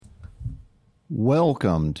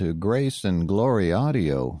Welcome to Grace and Glory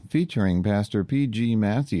Audio, featuring Pastor P.G.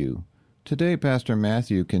 Matthew. Today, Pastor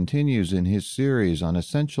Matthew continues in his series on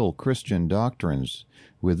essential Christian doctrines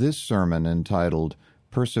with this sermon entitled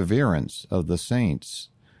Perseverance of the Saints,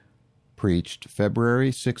 preached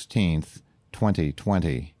February 16th,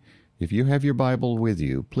 2020. If you have your Bible with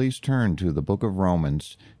you, please turn to the book of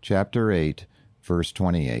Romans, chapter 8, verse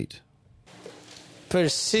 28.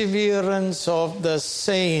 Perseverance of the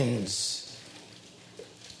Saints.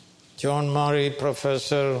 John Murray,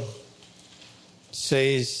 professor,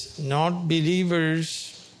 says, not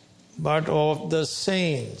believers, but of the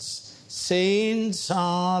saints. Saints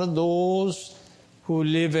are those who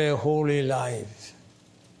live a holy life.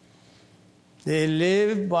 They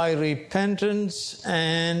live by repentance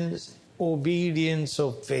and obedience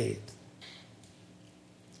of faith.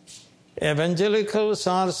 Evangelicals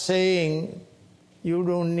are saying, you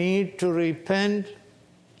don't need to repent,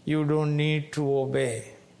 you don't need to obey.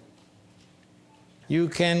 You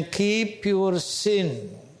can keep your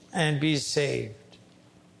sin and be saved.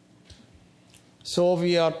 So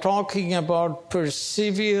we are talking about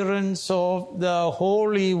perseverance of the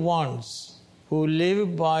holy ones who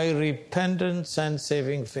live by repentance and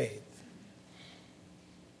saving faith.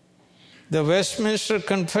 The Westminster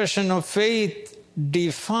Confession of Faith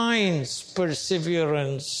defines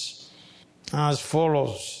perseverance as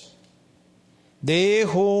follows. They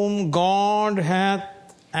whom God hath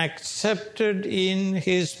accepted in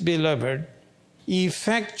his beloved,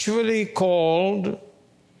 effectually called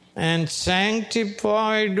and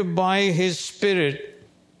sanctified by his Spirit,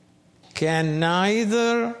 can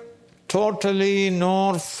neither totally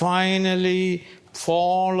nor finally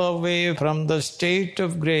fall away from the state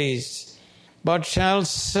of grace, but shall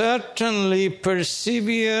certainly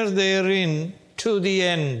persevere therein to the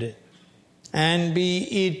end and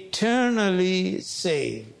be eternally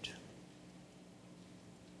saved.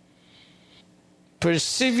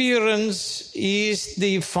 Perseverance is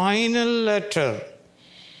the final letter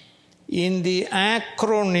in the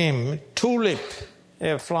acronym TULIP,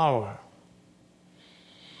 a flower,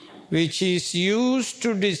 which is used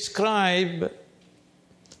to describe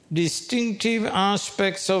distinctive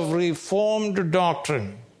aspects of Reformed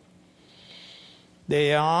doctrine.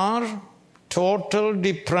 They are total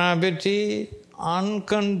depravity,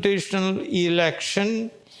 unconditional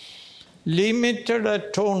election, limited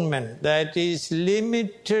atonement, that is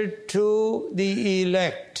limited to the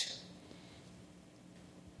elect,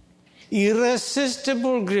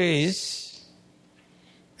 irresistible grace,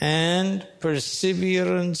 and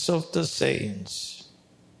perseverance of the saints.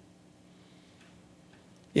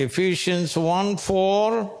 Ephesians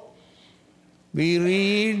 1:4, we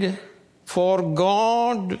read, for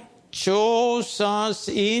God chose us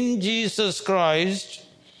in Jesus Christ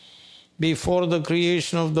before the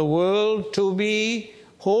creation of the world to be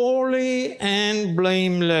holy and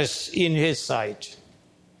blameless in his sight.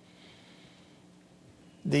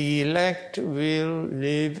 The elect will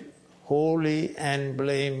live holy and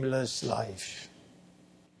blameless life.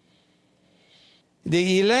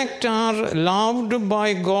 The elect are loved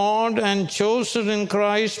by God and chosen in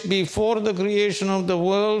Christ before the creation of the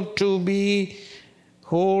world to be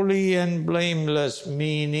holy and blameless,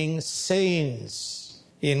 meaning saints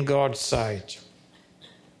in God's sight.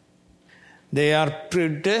 They are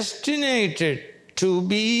predestinated to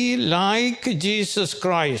be like Jesus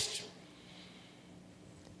Christ,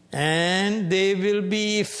 and they will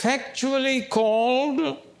be effectually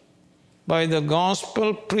called by the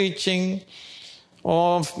gospel preaching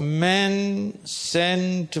of men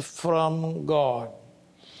sent from God.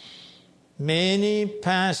 Many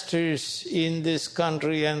pastors in this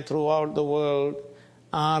country and throughout the world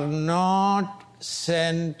are not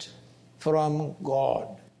sent from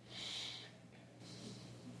God.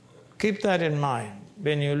 Keep that in mind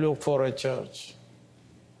when you look for a church.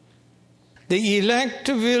 The elect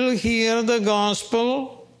will hear the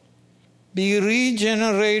gospel, be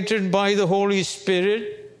regenerated by the Holy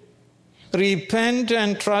Spirit, repent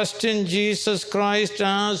and trust in Jesus Christ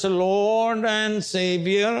as Lord and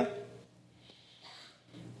Savior.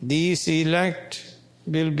 These elect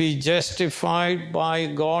will be justified by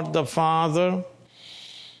God the Father.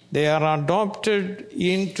 They are adopted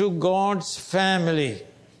into God's family,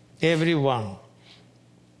 everyone.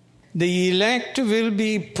 The elect will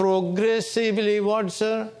be progressively,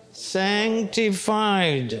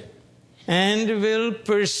 sanctified, and will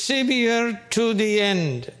persevere to the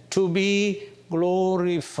end, to be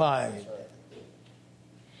glorified.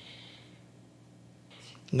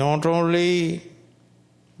 Not only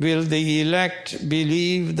will the elect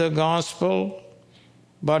believe the gospel,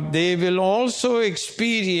 but they will also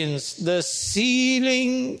experience the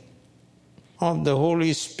sealing of the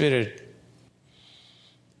Holy Spirit.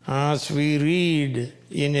 As we read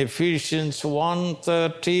in Ephesians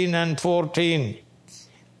 1:13 and 14,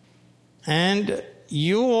 and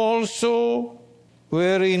you also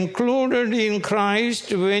were included in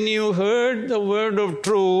Christ when you heard the word of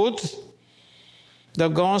truth, the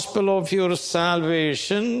gospel of your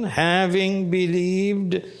salvation. Having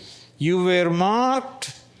believed, you were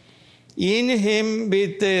marked in him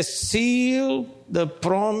with a seal, the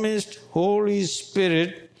promised Holy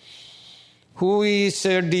Spirit, who is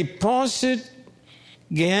a deposit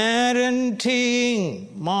guaranteeing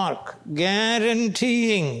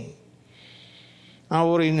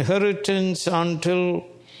our inheritance until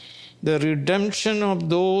the redemption of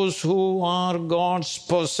those who are God's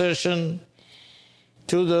possession,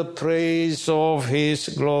 to the praise of his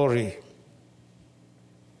glory.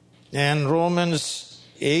 And Romans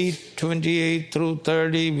 8:28 through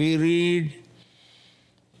 30, we read,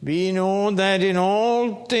 we know that in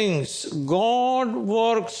all things God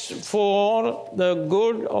works for the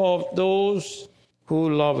good of those who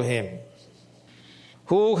love him,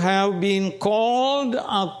 who have been called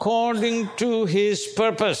according to his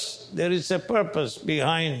purpose. There is a purpose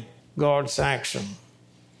behind God's action.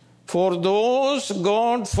 For those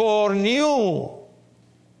God foreknew,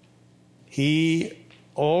 he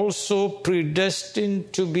also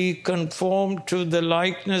predestined to be conformed to the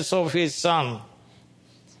likeness of his Son,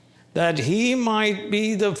 that he might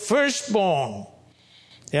be the firstborn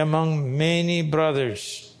among many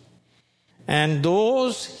brothers. And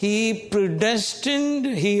those he predestined,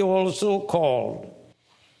 he also called.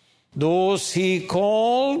 Those he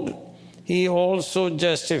called, he also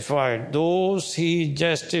justified. Those he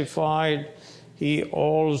justified, he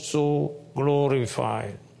also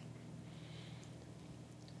glorified.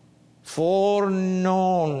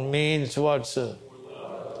 Foreknown means what, sir?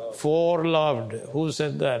 Foreloved. Who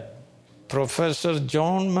said that? Professor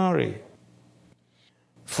John Murray.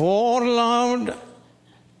 Foreloved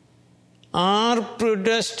are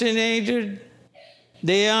predestinated,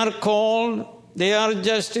 they are called, they are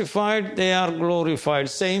justified, they are glorified.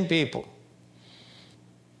 Same people.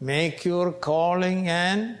 Make your calling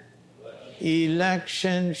and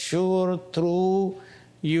election sure through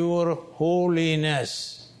your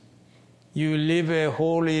holiness. You live a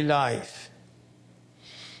holy life.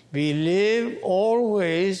 We live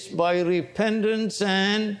always by repentance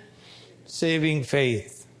and saving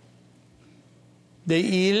faith.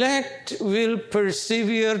 The elect will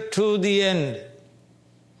persevere to the end.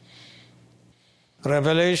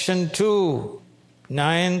 Revelation 2,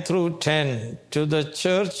 9 through 10. To the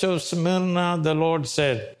church of Smyrna, the Lord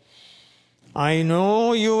said, I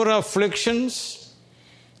know your afflictions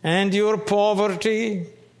and your poverty,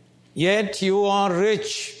 yet you are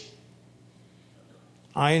rich.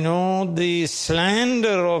 I know the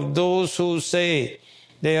slander of those who say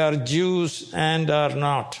they are Jews and are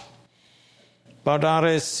not, but are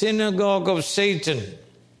a synagogue of Satan.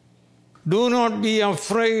 Do not be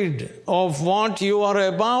afraid of what you are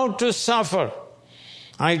about to suffer.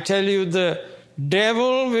 I tell you, the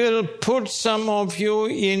devil will put some of you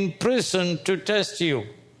in prison to test you,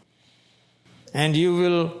 and you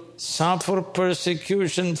will suffer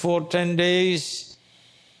persecution for 10 days.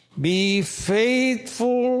 Be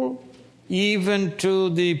faithful even to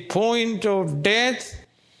the point of death,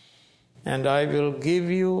 and I will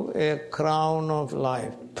give you a crown of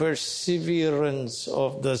life. Perseverance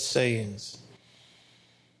of the saints.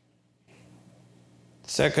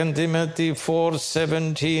 2 Timothy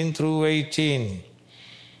 4:17 through 18.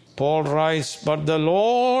 Paul writes, but the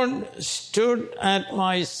Lord stood at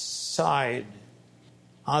my side.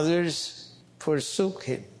 Others forsook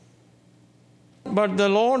him. But the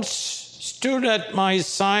Lord stood at my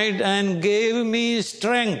side and gave me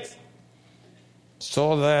strength,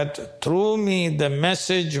 so that through me the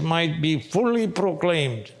message might be fully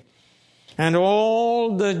proclaimed, and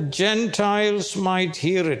all the Gentiles might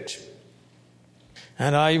hear it.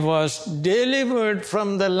 And I was delivered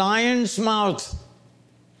from the lion's mouth.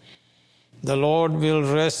 The Lord will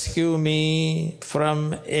rescue me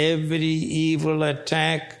from every evil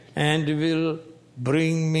attack and will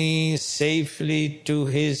bring me safely to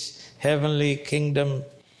his heavenly kingdom.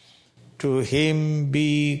 To him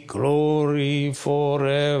be glory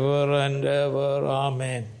forever and ever.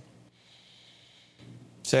 Amen.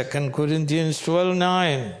 2 Corinthians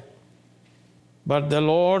 12:9. But the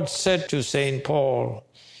Lord said to St. Paul,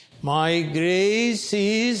 my grace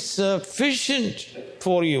is sufficient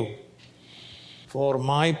for you, for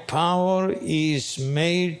my power is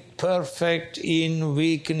made perfect in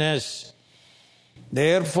weakness.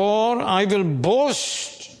 Therefore I will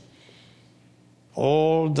boast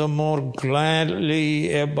all the more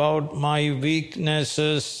gladly about my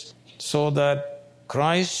weaknesses, so that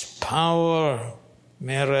Christ's power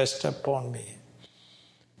may rest upon me.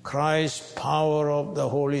 Christ's power of the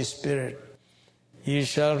Holy Spirit. You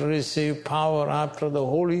shall receive power after the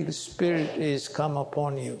Holy Spirit is come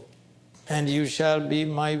upon you. And you shall be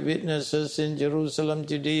my witnesses in Jerusalem,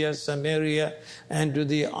 Judea, Samaria, and to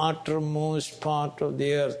the uttermost part of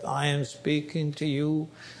the earth. I am speaking to you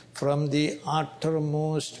from the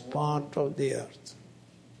uttermost part of the earth.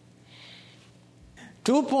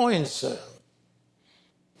 2 points.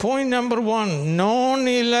 Point number 1,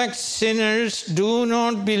 non-elect sinners do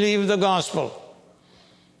not believe the gospel.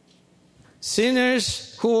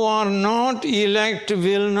 Sinners who are not elect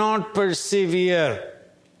will not persevere.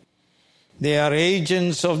 They are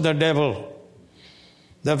agents of the devil.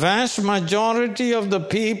 The vast majority of the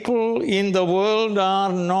people in the world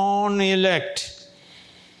are non-elect.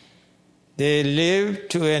 They live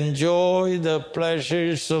to enjoy the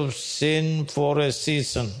pleasures of sin for a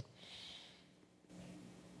season.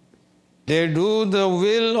 They do the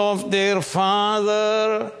will of their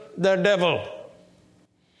father, the devil.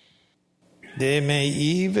 They may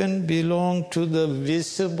even belong to the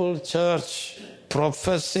visible church,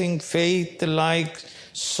 professing faith like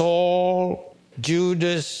Saul,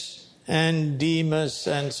 Judas, and Demas,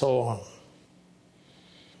 and so on.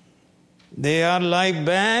 They are like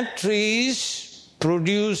bad trees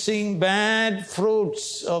producing bad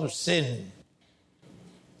fruits of sin.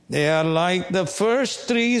 They are like the first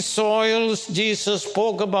 3 soils Jesus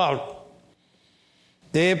spoke about.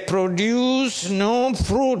 They produce no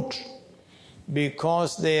fruit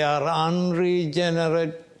because they are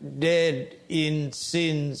unregenerate, dead in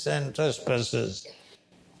sins and trespasses.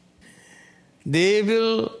 They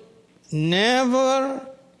will never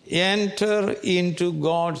enter into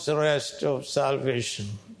God's rest of salvation.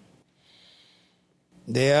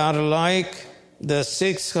 They are like the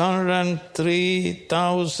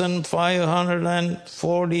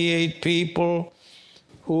 603,548 people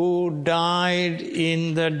who died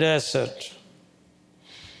in the desert.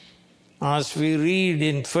 As we read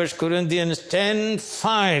in 1 Corinthians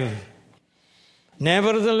 10:5,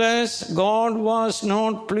 nevertheless, God was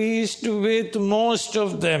not pleased with most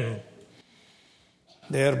of them.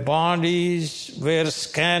 Their bodies were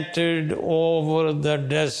scattered over the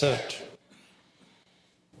desert.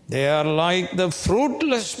 They are like the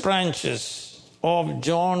fruitless branches of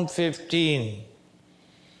John 15,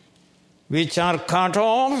 which are cut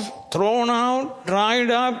off, thrown out,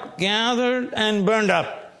 dried up, gathered, and burned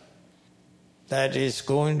up. That is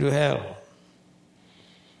going to hell.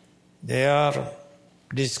 They are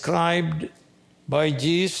described by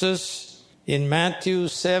Jesus in Matthew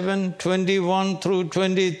 7:21 through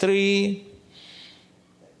 23.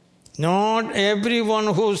 Not everyone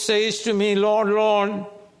who says to me, Lord, Lord,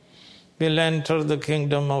 will enter the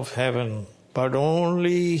kingdom of heaven, but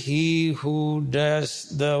only he who does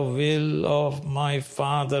the will of my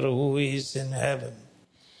Father who is in heaven.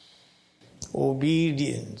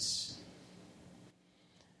 Obedience.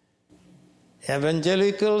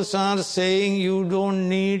 Evangelicals are saying you don't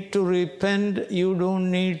need to repent, you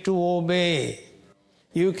don't need to obey.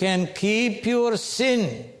 You can keep your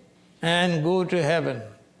sin and go to heaven.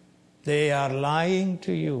 They are lying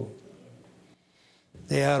to you.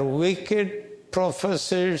 They are wicked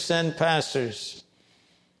professors and pastors.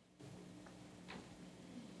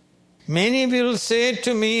 Many will say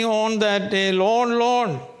to me on that day, Lord,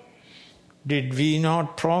 Lord, did we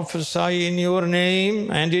not prophesy in your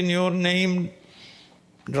name, and in your name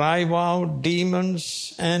drive out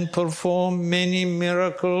demons and perform many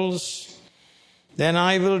miracles? Then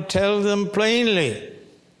I will tell them plainly,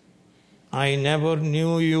 I never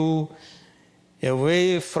knew you.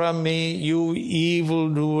 Away from me, you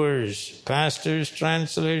evildoers. Pastor's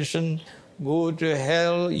translation, go to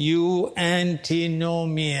hell, you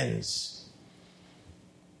antinomians.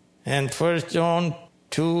 And 1 John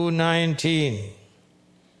 2:19,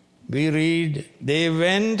 we read, they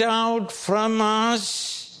went out from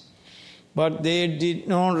us, but they did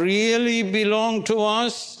not really belong to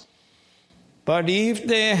us. But if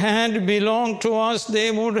they had belonged to us, they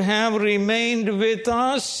would have remained with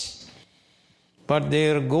us. But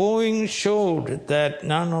their going showed that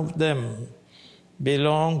none of them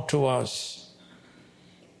belonged to us.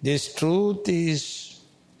 This truth is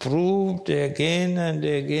proved again and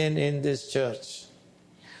again in this church,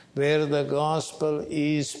 where the gospel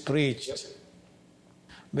is preached,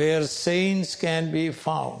 where saints can be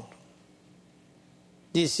found.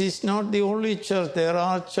 This is not the only church. There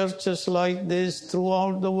are churches like this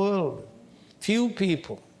throughout the world. Few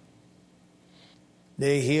people.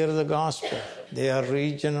 They hear the gospel. They are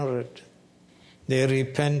regenerate. They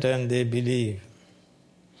repent and they believe.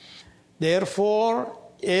 Therefore,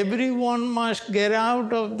 everyone must get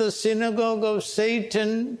out of the synagogue of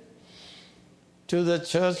Satan to the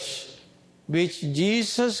church which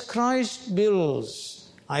Jesus Christ builds.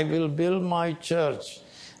 I will build my church,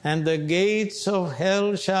 and the gates of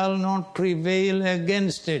hell shall not prevail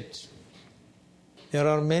against it. There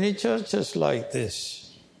are many churches like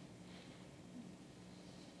this.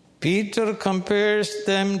 Peter compares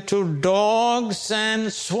them to dogs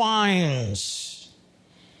and swines.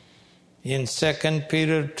 In 2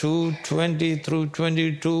 Peter 2:20 through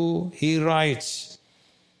 22, he writes,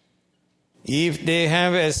 "If they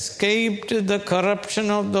have escaped the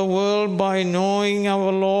corruption of the world by knowing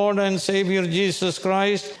our Lord and Savior Jesus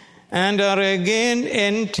Christ and are again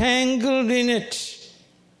entangled in it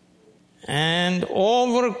and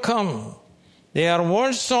overcome, they are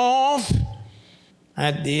worse off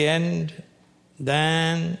at the end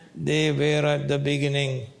than they were at the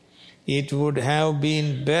beginning. It would have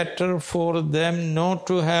been better for them not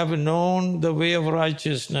to have known the way of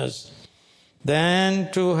righteousness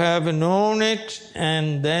than to have known it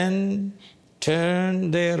and then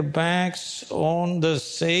turn their backs on the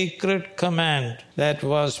sacred command that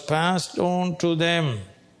was passed on to them.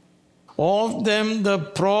 Of them the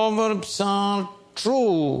proverbs are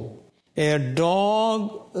true. A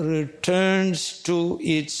dog returns to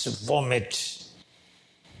its vomit,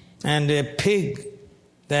 and a pig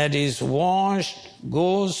that is washed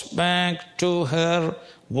goes back to her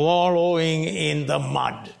wallowing in the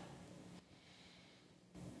mud."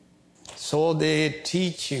 So they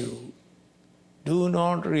teach you, do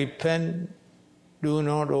not repent, do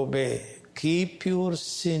not obey, keep your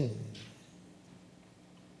sin.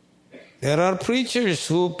 There are preachers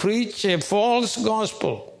who preach a false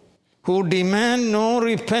gospel, who demand no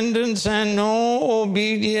repentance and no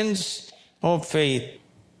obedience of faith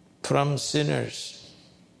from sinners.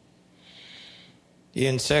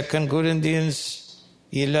 In 2 Corinthians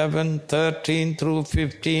 11:13 through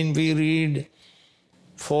 15, we read,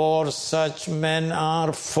 "For such men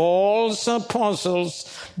are false apostles,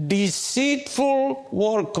 deceitful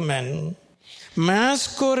workmen,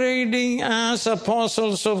 masquerading as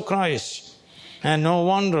apostles of Christ. And no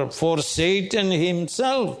wonder, for Satan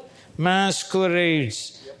himself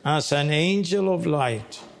masquerades as an angel of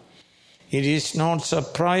light. It is not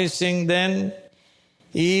surprising then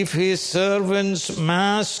if his servants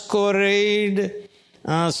masquerade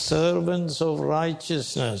as servants of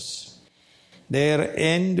righteousness. Their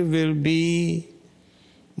end will be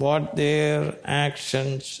what their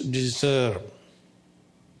actions deserve."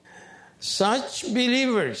 Such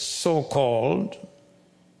believers, so-called,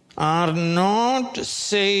 are not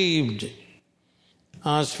saved,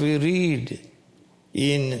 as we read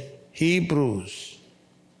in Hebrews.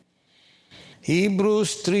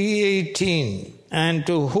 Hebrews 3:18, "And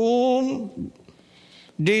to whom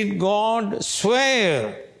did God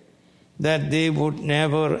swear that they would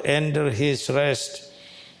never enter his rest,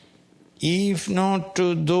 if not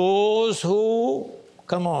to those who,"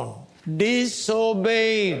 come on,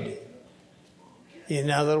 "disobeyed." In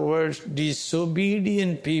other words,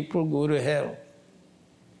 disobedient people go to hell.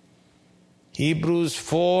 Hebrews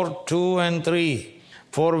 4:2 and 3.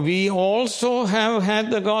 "For we also have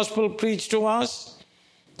had the gospel preached to us,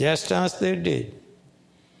 just as they did.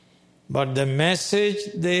 But the message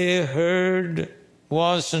they heard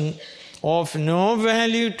was of no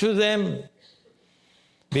value to them,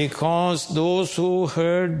 because those who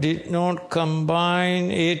heard did not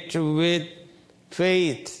combine it with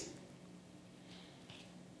faith."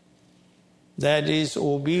 That is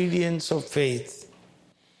obedience of faith.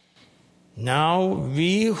 Now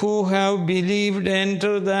we who have believed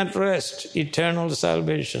enter that rest, eternal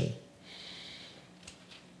salvation.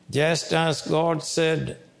 Just as God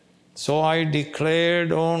said, "So I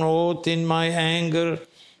declared on oath in my anger,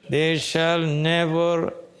 they shall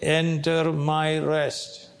never enter my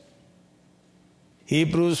rest."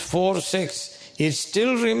 Hebrews 4:6, it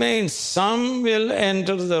still remains, some will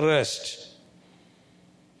enter the rest.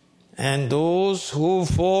 And those who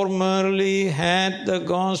formerly had the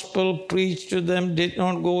gospel preached to them did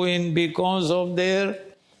not go in because of their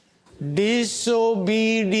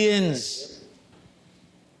disobedience.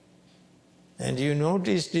 And you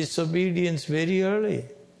notice disobedience very early.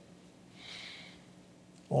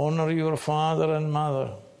 Honor your father and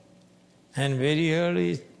mother. And very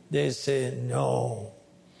early they say, "No,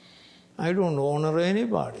 I don't honor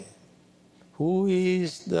anybody. Who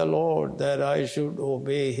is the Lord that I should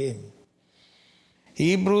obey him?"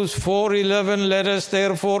 Hebrews 4:11, "Let us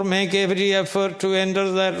therefore make every effort to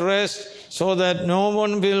enter that rest, so that no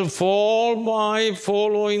one will fall by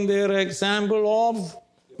following their example of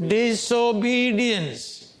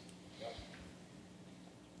disobedience.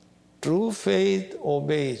 True faith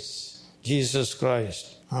obeys Jesus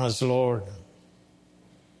Christ as Lord.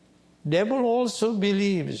 Devil also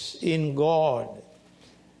believes in God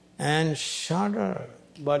and shudder,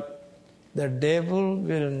 but the devil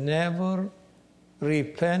will never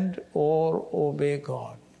repent or obey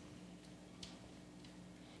God.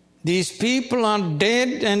 These people are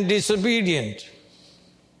dead and disobedient.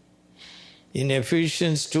 In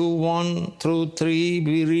Ephesians 2:1-3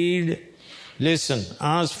 we read, listen,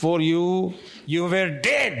 as for you, you were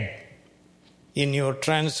dead in your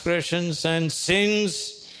transgressions and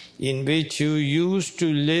sins in which you used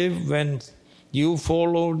to live when you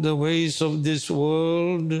followed the ways of this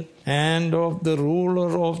world and of the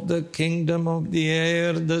ruler of the kingdom of the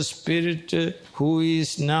air, the Spirit who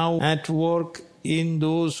is now at work in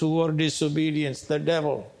those who are disobedient, the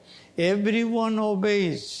devil. Everyone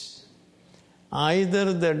obeys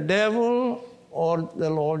either the devil or the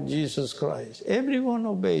Lord Jesus Christ. Everyone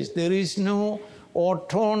obeys. There is no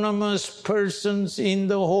autonomous persons in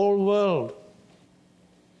the whole world.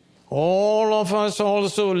 All of us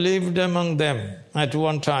also lived among them at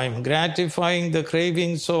one time, gratifying the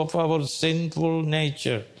cravings of our sinful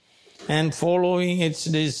nature and following its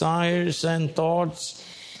desires and thoughts.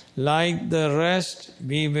 Like the rest,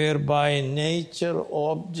 we were by nature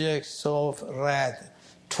objects of wrath,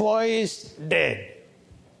 twice dead.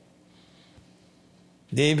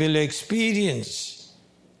 They will experience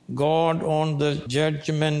God on the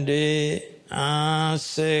judgment day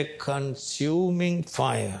as a consuming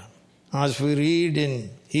fire. As we read in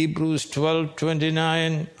Hebrews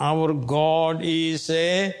 12:29, our God is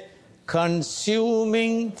a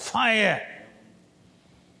consuming fire.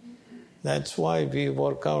 That's why we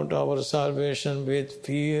work out our salvation with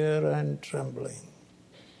fear and trembling.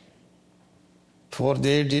 For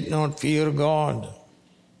they did not fear God.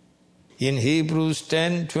 In Hebrews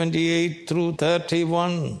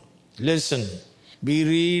 10:28-31, listen. We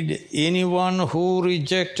read, anyone who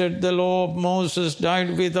rejected the law of Moses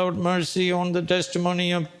died without mercy on the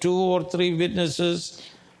testimony of 2 or 3 witnesses.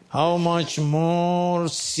 How much more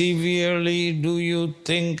severely do you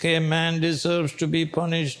think a man deserves to be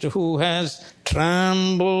punished who has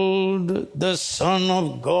trampled the Son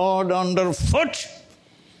of God underfoot,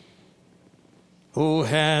 who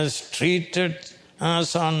has treated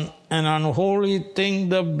as an unholy thing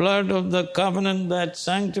the blood of the covenant that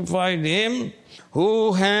sanctified him,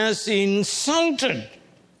 who has insulted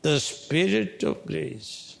the Spirit of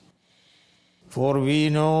grace? For we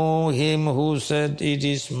know him who said, it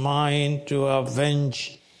is mine to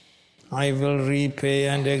avenge, I will repay,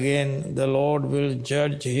 and again the Lord will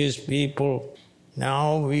judge his people.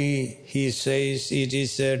 Now he says, it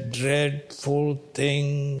is a dreadful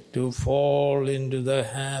thing to fall into the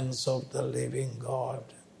hands of the living God.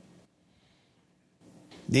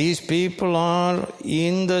 These people are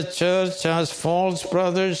in the church as false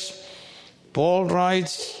brothers. Paul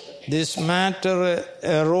writes, this matter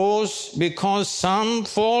arose because some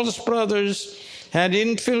false brothers had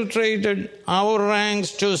infiltrated our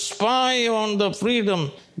ranks to spy on the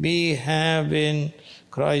freedom we have in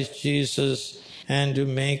Christ Jesus and to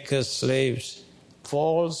make us slaves.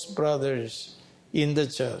 False brothers in the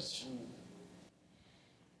church.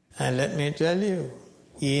 And let me tell you,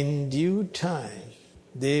 in due time,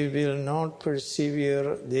 they will not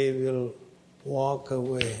persevere, they will walk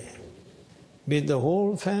away with the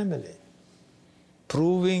whole family,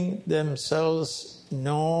 proving themselves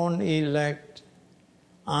non-elect,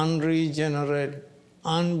 unregenerate,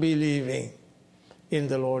 unbelieving in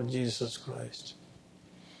the Lord Jesus Christ.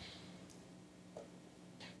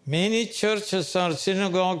 Many churches are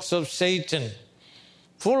synagogues of Satan,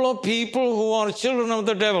 full of people who are children of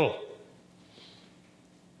the devil.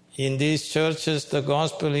 In these churches, the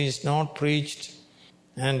gospel is not preached,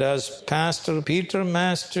 and as Pastor Peter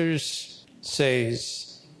Masters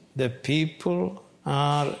says, the people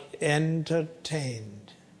are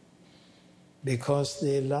entertained because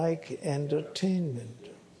they like entertainment.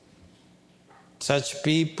 Such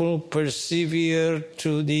people persevere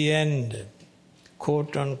to the end,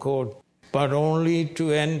 quote unquote, but only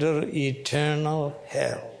to enter eternal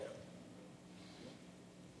hell.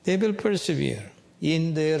 They will persevere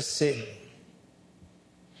in their sin.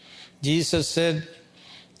 Jesus said,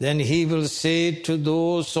 then he will say to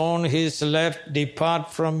those on his left,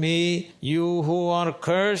 depart from me, you who are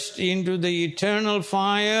cursed, into the eternal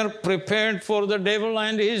fire prepared for the devil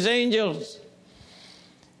and his angels.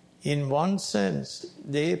 In one sense,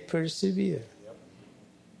 they persevere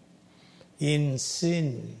in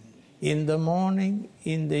sin. In the morning,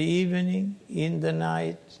 in the evening, in the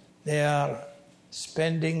night, they are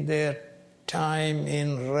spending their time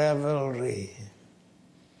in revelry.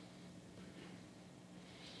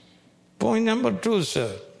 Point number 2,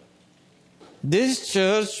 sir. This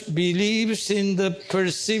church believes in the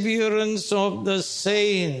perseverance of the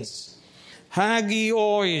saints,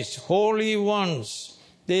 hagios, holy ones.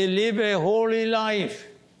 They live a holy life.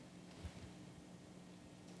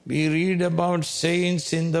 We read about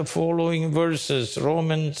saints in the following verses,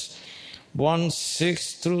 Romans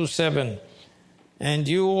 1:6-7. And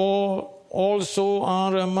you all also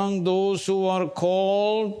are among those who are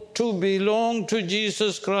called to belong to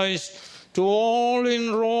Jesus Christ, to all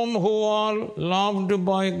in Rome who are loved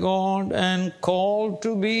by God and called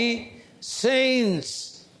to be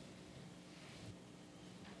saints.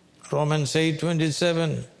 Romans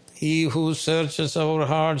 8:27, he who searches our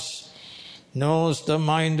hearts knows the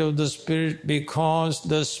mind of the Spirit, because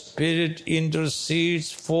the Spirit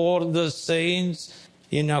intercedes for the saints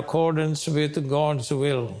in accordance with God's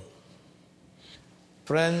will.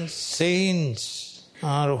 Friends, saints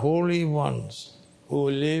are holy ones who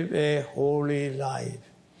live a holy life.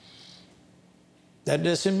 That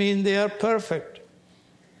doesn't mean they are perfect.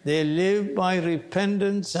 They live by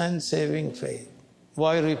repentance and saving faith.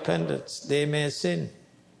 Why repentance? They may sin.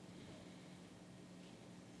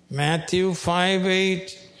 Matthew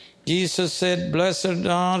 5:8, Jesus said, "Blessed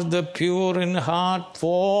are the pure in heart,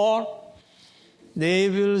 for they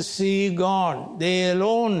will see God." They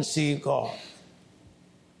alone see God.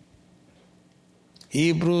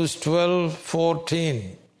 Hebrews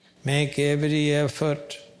 12:14, make every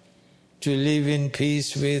effort to live in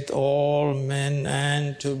peace with all men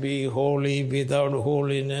and to be holy. Without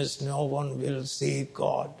holiness, no one will see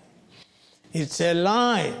God. It's a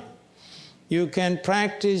lie. You can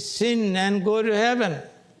practice sin and go to heaven.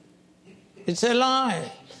 It's a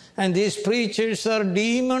lie. And these preachers are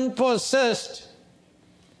demon-possessed.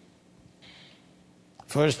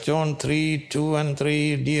 1 John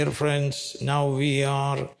 3:2-3, dear friends, now we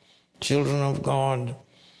are children of God,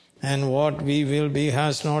 and what we will be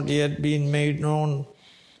has not yet been made known.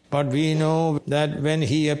 But we know that when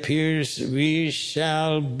he appears, we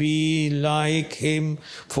shall be like him,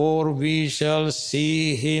 for we shall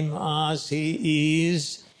see him as he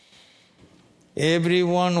is.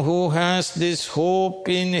 Everyone who has this hope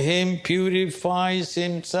in him purifies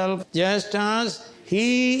himself just as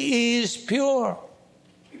he is pure.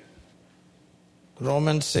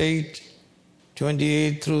 Romans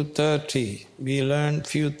 8:28-30, we learn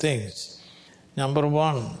few things. Number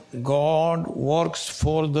 1, God works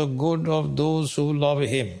for the good of those who love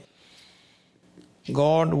him.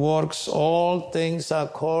 God works all things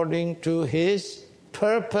according to his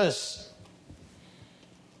purpose.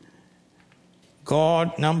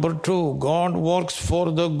 Number 2, God works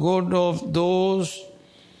for the good of those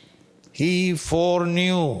he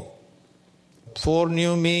foreknew.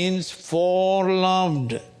 Foreknew means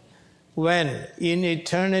foreloved. When? In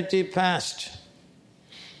eternity past.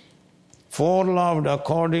 Foreloved,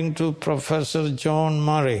 according to Professor John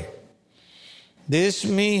Murray. This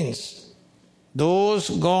means those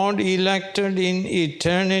God elected in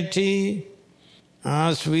eternity,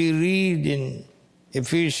 as we read in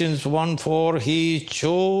Ephesians 1:4, he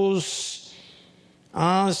chose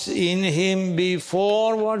us in him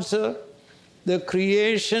before, what, sir? The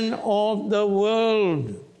creation of the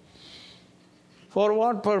world. For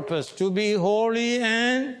what purpose? To be holy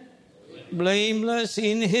and blameless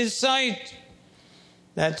in his sight.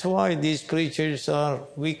 That's why these preachers are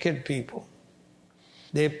wicked people.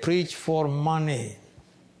 They preach for money.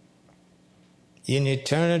 In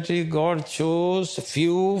eternity, God chose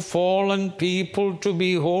few fallen people to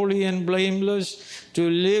be holy and blameless, to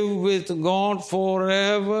live with God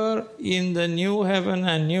forever in the new heaven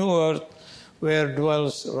and new earth where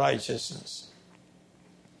dwells righteousness.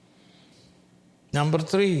 Number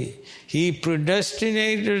 3, he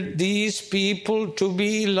predestinated these people to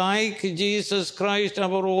be like Jesus Christ,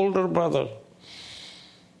 our older brother.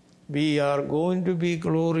 We are going to be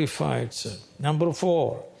glorified, sir. Number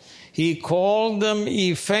 4, he called them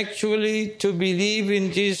effectually to believe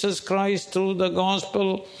in Jesus Christ through the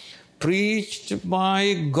gospel preached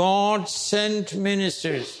by God-sent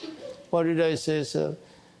ministers. What did I say, sir?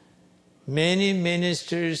 Many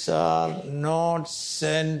ministers are not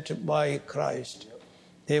sent by Christ.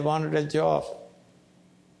 They wanted a job.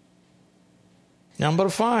 Number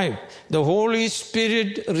 5, the Holy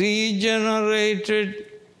Spirit regenerated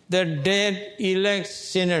the dead elect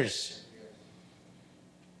sinners.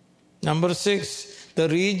 Number 6, the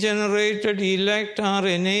regenerated elect are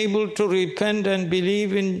enabled to repent and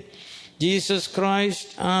believe in Jesus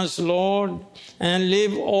Christ as Lord and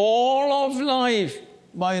live all of life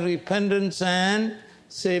by repentance and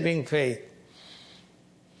saving faith.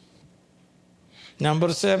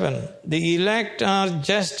 Number 7, the elect are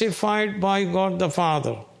justified by God the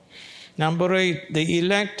Father. Number 8, the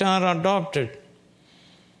elect are adopted.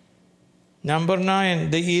 Number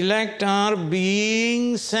 9, the elect are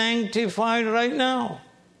being sanctified right now.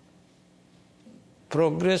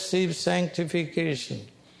 Progressive sanctification,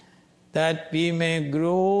 that we may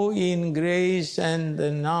grow in grace and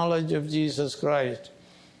the knowledge of Jesus Christ.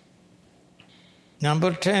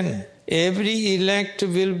 Number 10, every elect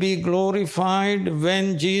will be glorified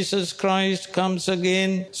when Jesus Christ comes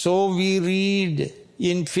again. So we read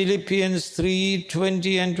in Philippians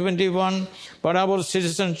 3:20 and 21, but our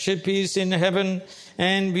citizenship is in heaven,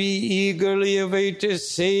 and we eagerly await a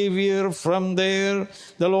Savior from there,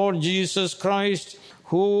 the Lord Jesus Christ,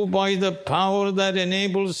 who by the power that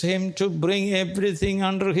enables him to bring everything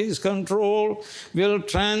under his control will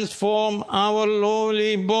transform our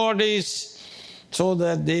lowly bodies so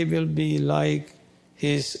that they will be like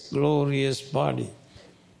his glorious body.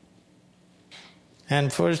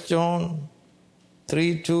 And 1 John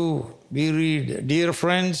 3:2, we read, dear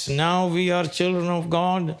friends, now we are children of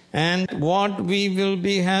God, and what we will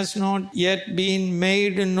be has not yet been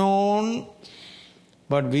made known,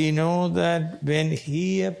 but we know that when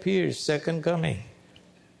he appears, second coming,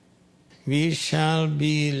 we shall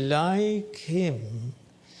be like him,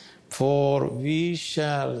 for we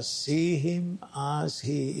shall see him as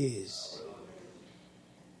he is.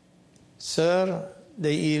 Sir,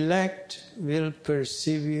 the elect will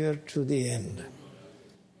persevere to the end.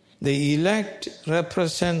 The elect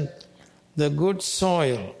represent the good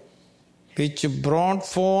soil which brought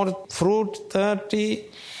forth fruit 30,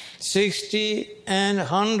 60, and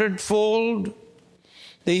 100-fold.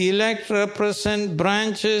 The elect represent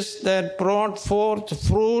branches that brought forth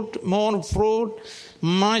fruit, more fruit,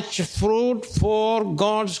 much fruit for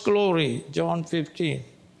God's glory. John 15.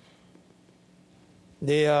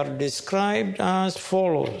 They are described as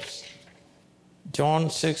follows. John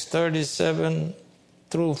 6:37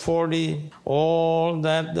 through 40. All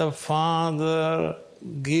that the Father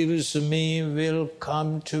gives me will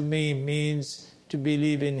come to me, means to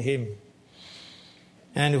believe in him.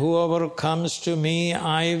 And whoever comes to me,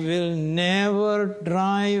 I will never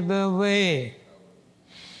drive away.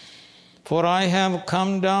 For I have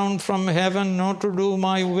come down from heaven not to do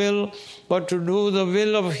my will, but to do the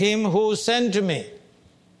will of him who sent me.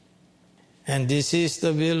 And this is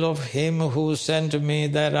the will of him who sent me,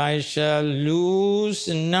 that I shall lose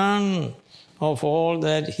none of all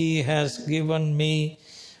that he has given me,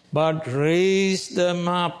 but raise them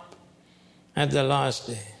up at the last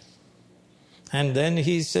day. And then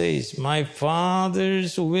he says, my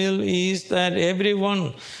Father's will is that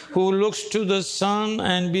everyone who looks to the Son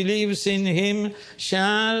and believes in him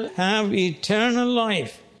shall have eternal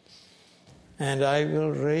life, and I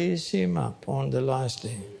will raise him up on the last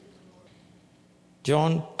day.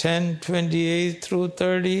 John 10:28 through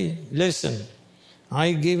 30, listen,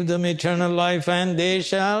 I give them eternal life, and they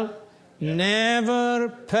shall never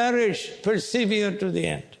perish, persevere to the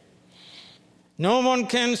end. No one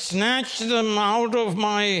can snatch them out of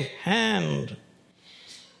my hand.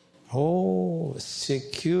 Oh,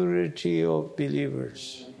 security of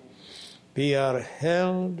believers. We are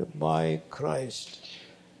held by Christ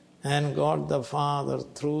and God the Father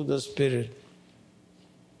through the Spirit.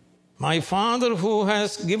 My Father who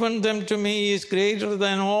has given them to me is greater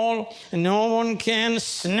than all, and no one can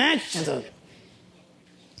snatch them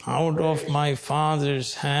out of my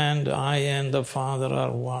Father's hand. I and the Father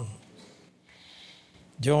are one.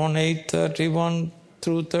 John 8:31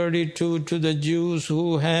 through 32, to the Jews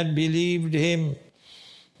who had believed him,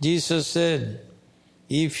 Jesus said,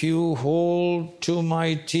 if you hold to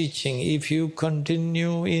my teaching, if you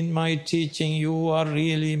continue in my teaching, you are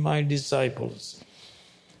really my disciples,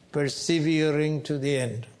 persevering to the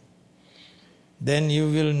end. Then you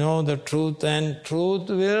will know the truth, and truth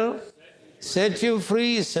will set you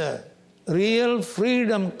free, sir. Real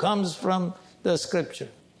freedom comes from the Scripture.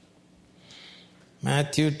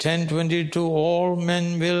 Matthew 10:22, all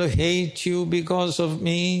men will hate you because of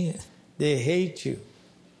me. They hate you.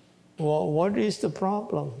 Well, what is the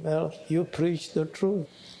problem? Well, you preach the truth.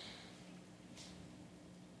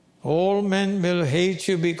 All men will hate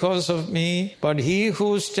you because of me, but he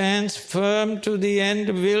who stands firm to the end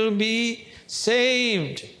will be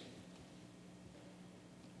saved.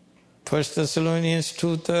 1 Thessalonians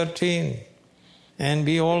 2:13. And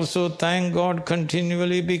we also thank God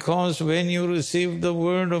continually, because when you received the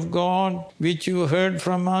word of God, which you heard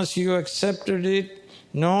from us, you accepted it,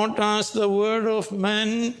 not as the word of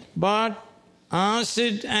men, but as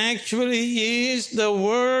it actually is, the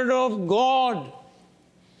word of God.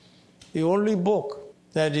 The only book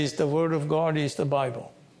that is the word of God is the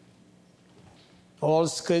Bible. All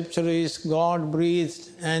scripture is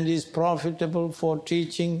God-breathed and is profitable for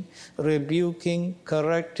teaching, rebuking,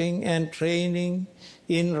 correcting, and training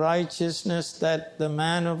in righteousness, that the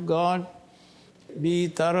man of God be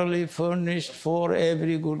thoroughly furnished for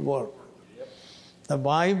every good work. The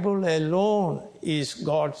Bible alone is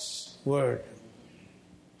God's word.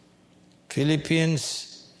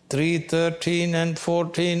 Philippians 3:13 and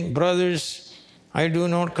 14, brothers, I do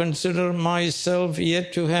not consider myself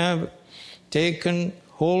yet to have taken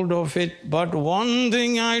hold of it, but one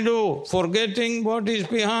thing I do, forgetting what is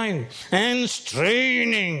behind and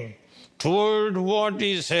straining toward what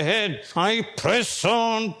is ahead, I press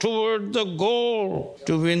on toward the goal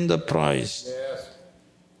to win the prize. Yes.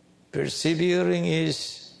 Persevering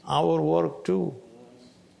is our work too.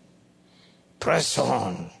 Press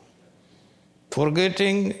on.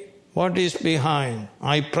 Forgetting what is behind,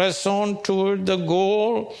 I press on toward the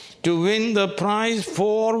goal to win the prize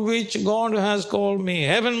for which God has called me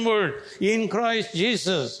heavenward in Christ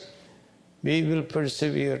Jesus. We will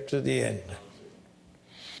persevere to the end.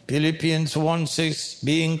 Philippians 1:6,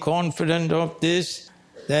 being confident of this,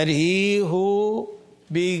 that he who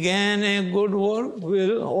began a good work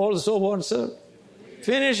will also, what, sir?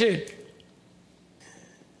 Finish it.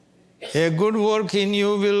 A good work in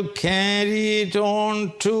you will carry it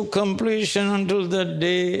on to completion until the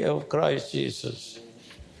day of Christ Jesus.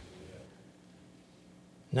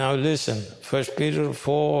 Now listen, 1 Peter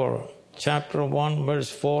 4, chapter 1, verse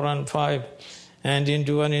 4 and 5. And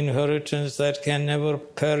into an inheritance that can never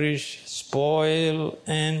perish, spoil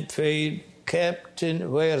and fade, kept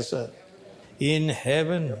in where, sir? In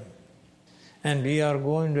heaven. And we are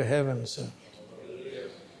going to heaven, sir.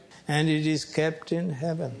 And it is kept in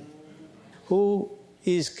heaven. Who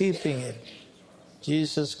is keeping it?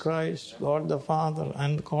 Jesus Christ, God the Father,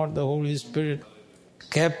 and God the Holy Spirit.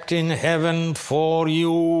 Kept in heaven for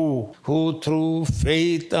you, who through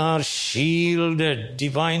faith are shielded.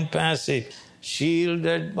 Divine passage.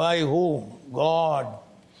 Shielded by whom? God.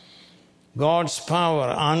 God's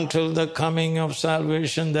power until the coming of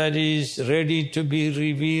salvation that is ready to be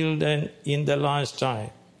revealed and in the last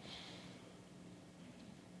time.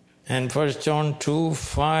 And 1 John 2,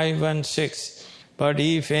 5 and 6. But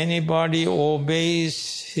if anybody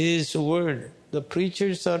obeys his word, the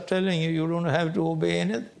preachers are telling you, you don't have to obey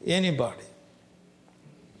anybody.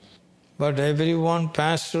 But everyone,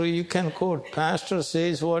 pastor, you can quote, pastor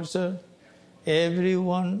says what, sir?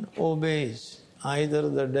 Everyone obeys either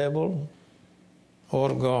the devil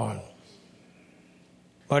or God.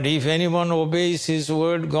 But if anyone obeys his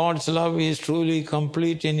word, God's love is truly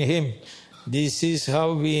complete in him. This is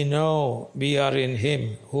how we know we are in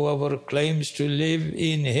him. Whoever claims to live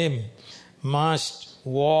in him must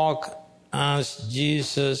walk as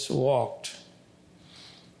Jesus walked.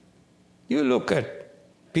 You look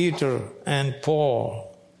at Peter and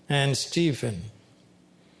Paul and Stephen.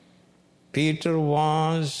 Peter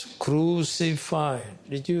was crucified.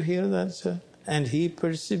 Did you hear that, sir? And he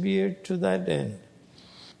persevered to that end.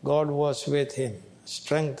 God was with him,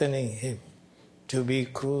 strengthening him to be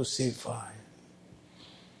crucified.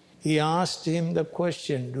 He asked him the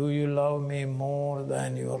question, do you love me more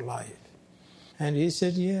than your life? And he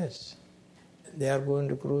said, yes. They are going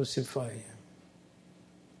to crucify him.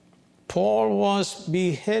 Paul was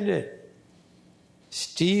beheaded.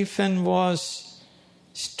 Stephen was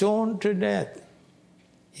stoned to death.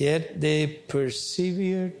 Yet they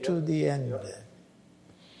persevered to the end.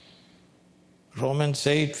 Romans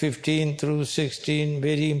 8:15 through 16,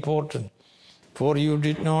 very important. For you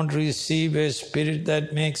did not receive a spirit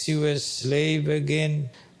that makes you a slave again,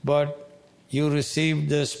 but you received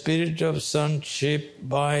the spirit of sonship.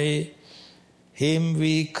 By him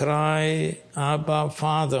we cry, Abba,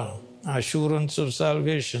 Father, assurance of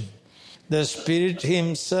salvation. The Spirit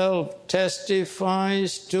himself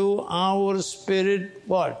testifies to our spirit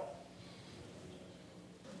what?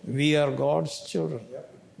 We are God's children.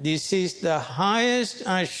 This is the highest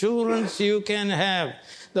assurance you can have.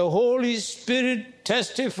 The Holy Spirit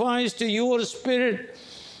testifies to your spirit.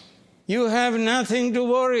 You have nothing to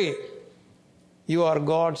worry. You are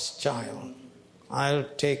God's child. I'll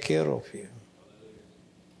take care of you.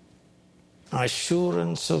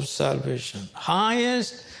 Assurance of salvation.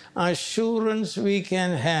 Highest assurance we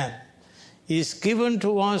can have is given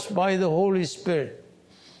to us by the Holy Spirit.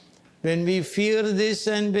 When we fear this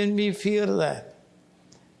and when we fear that,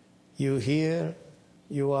 you hear,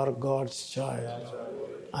 you are God's child.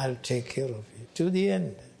 I'll take care of you to the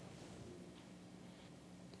end.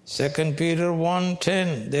 2 Peter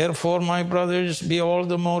 1:10, therefore, my brothers, be all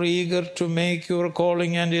the more eager to make your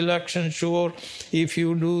calling and election sure. If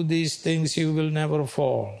you do these things, you will never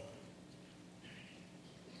fall.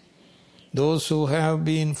 Those who have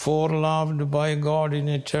been foreloved by God in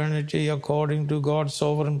eternity according to God's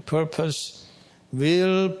sovereign purpose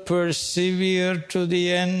will persevere to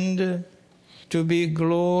the end to be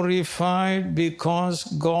glorified, because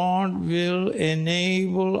God will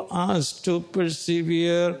enable us to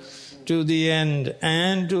persevere to the end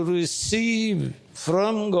and to receive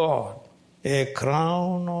from God a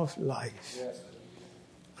crown of life.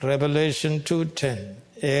 Revelation 2:10,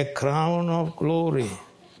 a crown of glory.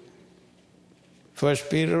 1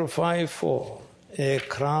 Peter 5:4, a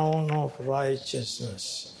crown of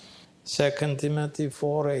righteousness. 2 Timothy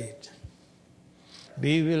 4:8.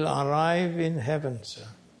 We will arrive in heaven, sir,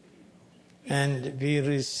 and we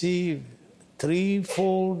receive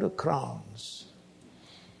threefold crowns.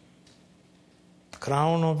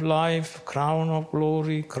 Crown of life, crown of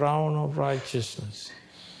glory, crown of righteousness.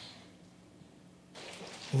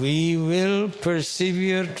 We will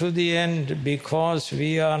persevere to the end because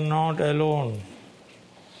we are not alone.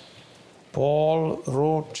 Paul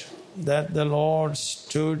wrote that the Lord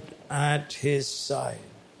stood at his side.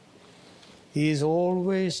 He is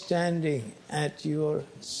always standing at your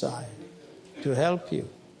side to help you,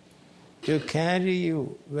 to carry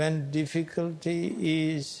you when difficulty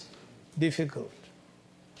is difficult.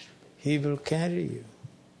 He will carry you.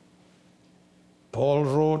 Paul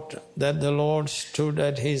wrote that the Lord stood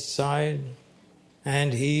at his side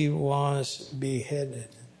and he was beheaded.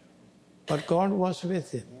 But God was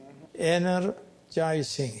with him,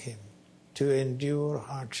 energizing him to endure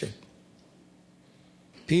hardship.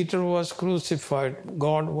 Peter was crucified,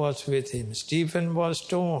 God was with him. Stephen was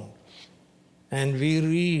stoned. And we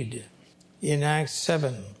read in Acts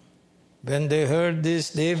 7, when they heard this,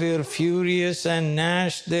 they were furious and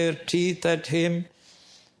gnashed their teeth at him.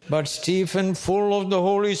 But Stephen, full of the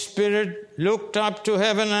Holy Spirit, looked up to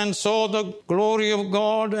heaven and saw the glory of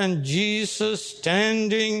God and Jesus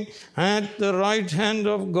standing at the right hand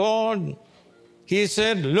of God. He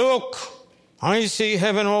said, "Look, I see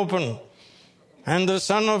heaven open, and the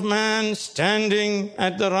Son of Man standing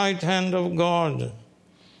at the right hand of God."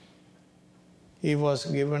 He was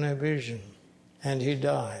given a vision, and he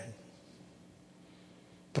died.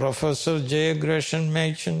 Professor J. Gresham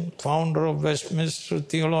Machen, founder of Westminster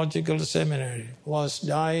Theological Seminary, was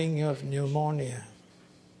dying of pneumonia,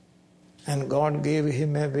 and God gave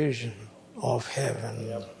him a vision of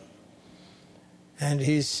heaven. And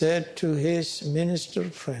he said to his minister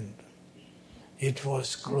friend, "It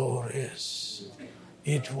was glorious.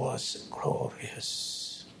 It was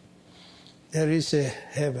glorious." There is a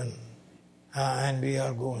heaven, and we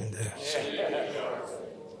are going there.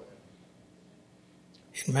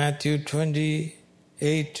 In Matthew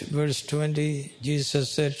 28, verse 20,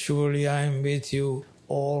 Jesus said, "Surely I am with you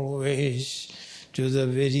always to the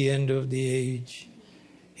very end of the age."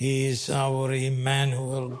 He is our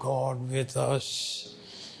Emmanuel, God with us.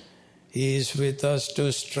 He is with us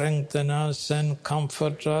to strengthen us and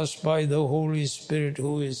comfort us by the Holy Spirit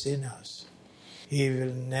who is in us. He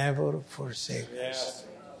will never forsake us.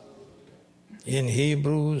 In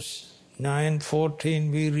Hebrews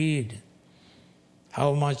 9:14 we read,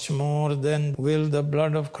 "How much more then will the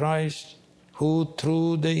blood of Christ, who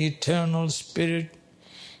through the eternal Spirit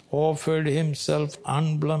offered himself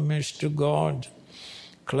unblemished to God,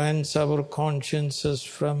 cleanse our consciences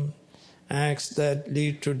from acts that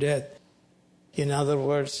lead to death." In other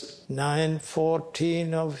words,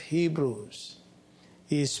 9:14 of Hebrews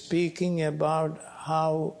is speaking about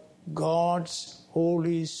how God's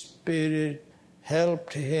Holy Spirit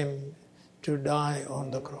helped him to die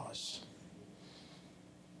on the cross.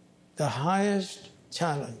 The highest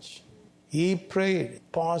challenge, he prayed,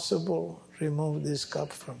 "Possible, remove this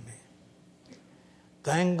cup from me."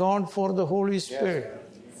 Thank God for the Holy Spirit.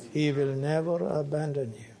 He will never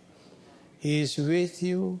abandon you. He is with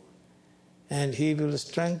you, and he will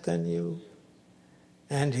strengthen you,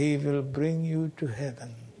 and he will bring you to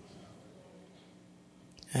heaven.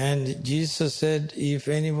 And Jesus said, "If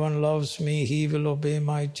anyone loves me, he will obey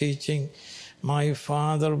my teaching. My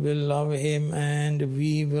Father will love him, and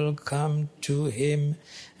we will come to him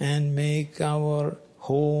and make our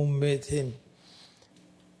home with him."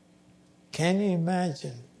 Can you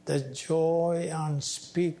imagine the joy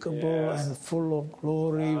unspeakable and full of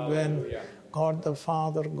glory when God the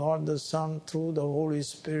Father, God the Son, through the Holy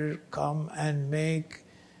Spirit come and make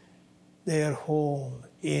their home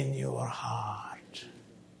in your heart?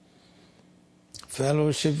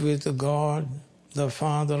 Fellowship with God the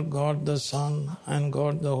Father, God the Son, and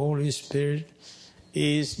God the Holy Spirit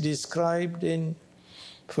is described in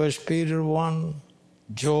 1 Peter 1,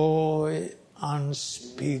 joy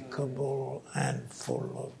unspeakable and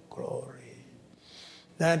full of glory.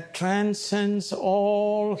 that transcends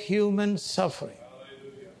all human suffering.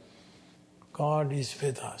 God is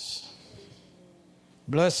with us.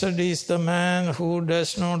 Blessed is the man who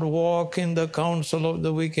does not walk in the counsel of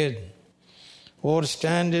the wicked, or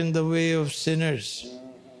stand in the way of sinners,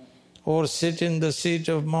 or sit in the seat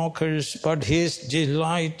of mockers, but his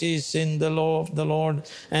delight is in the law of the Lord,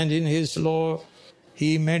 and in his law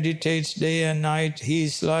he meditates day and night. He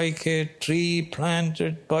is like a tree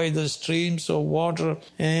planted by the streams of water,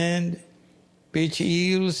 and which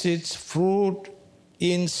yields its fruit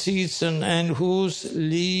in season, and whose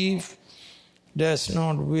leaf does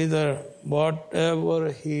not wither.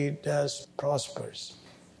 Whatever he does prospers.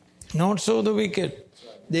 Not so the wicked.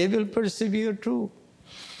 They will persevere too.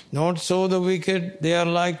 Not so the wicked. They are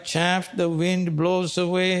like chaff the wind blows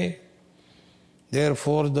away.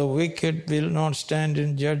 Therefore the wicked will not stand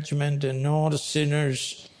in judgment, and nor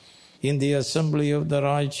sinners in the assembly of the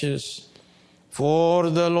righteous. For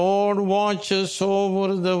the Lord watches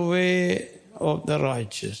over the way of the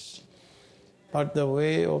righteous, but the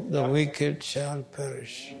way of the wicked shall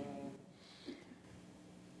perish.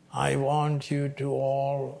 I want you to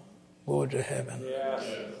all go to heaven. Yes.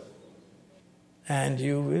 And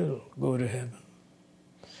you will go to heaven.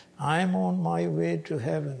 I'm on my way to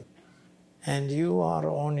heaven, and you are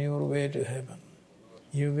on your way to heaven.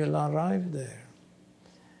 You will arrive there,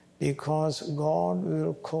 because God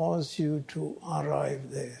will cause you to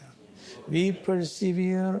arrive there. We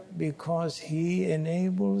persevere because He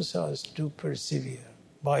enables us to persevere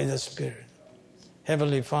by the Spirit.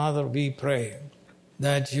 Heavenly Father, we pray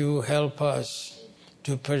that you help us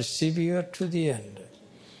to persevere to the end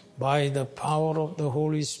by the power of the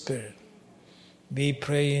Holy Spirit. We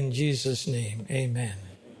pray in Jesus' name. Amen.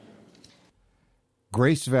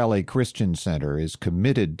 Grace Valley Christian Center is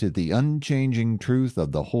committed to the unchanging truth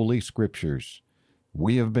of the Holy Scriptures.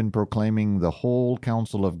 We have been proclaiming the whole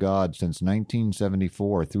counsel of God since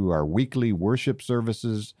 1974 through our weekly worship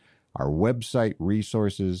services, our website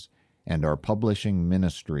resources, and our publishing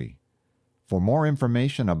ministry. For more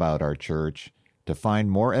information about our church, to find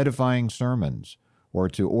more edifying sermons, or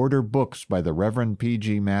to order books by the Reverend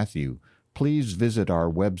P.G. Matthew, please visit our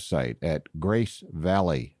website at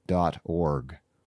gracevalley.org.